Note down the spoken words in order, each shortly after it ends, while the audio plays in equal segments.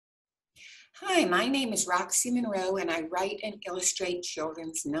Hi, my name is Roxie Munro, and I write and illustrate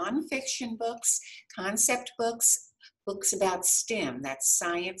children's nonfiction books, concept books, books about STEM, that's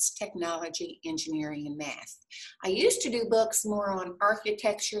science, technology, engineering, and math. I used to do books more on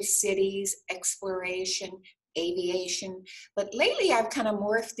architecture, cities, exploration, aviation, but lately I've kind of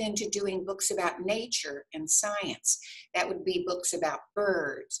morphed into doing books about nature and science. That would be books about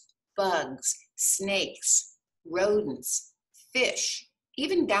birds, bugs, snakes, rodents, fish,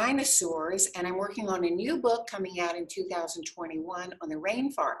 even dinosaurs, and I'm working on a new book coming out in 2021 on the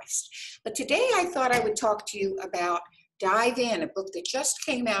rainforest. But today I thought I would talk to you about Dive In, a book that just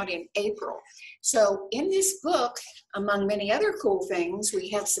came out in April. So in this book, among many other cool things, we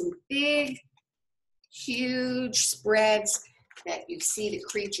have some big, huge spreads that you see the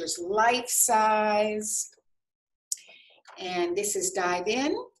creature's life size. And this is Dive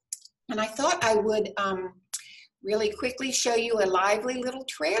In. And I thought I would really quickly show you a lively little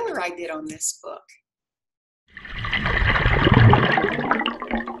trailer I did on this book.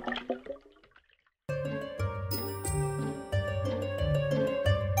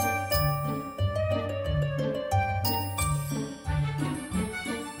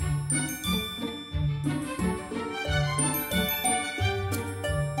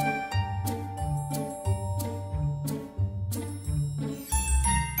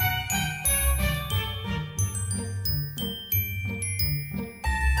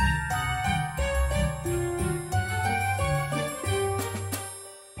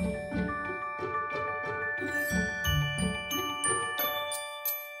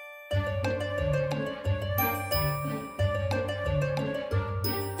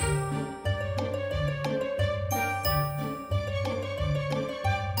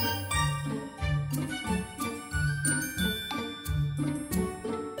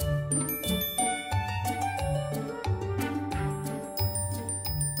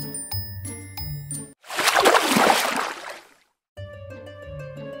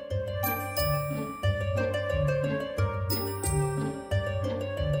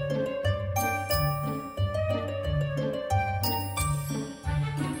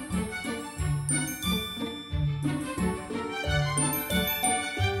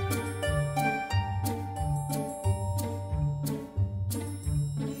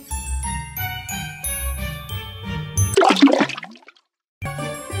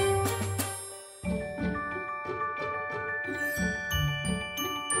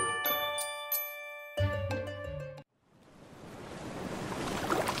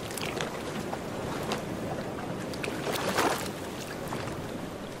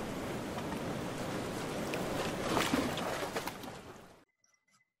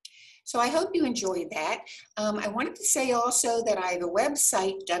 So I hope you enjoyed that. I wanted to say also that I have a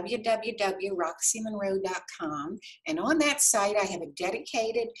website, www.roxiemunro.com, and on that site I have a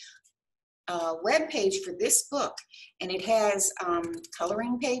dedicated web page for this book, and it has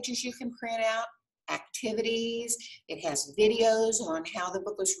coloring pages you can print out, activities, it has videos on how the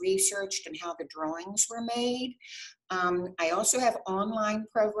book was researched and how the drawings were made. I also have online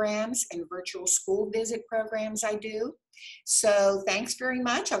programs and virtual school visit programs I do. So thanks very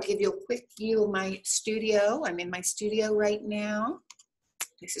much. I'll give you a quick view of my studio. I'm in my studio right now.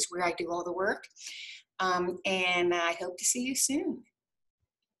 This is where I do all the work. And I hope to see you soon.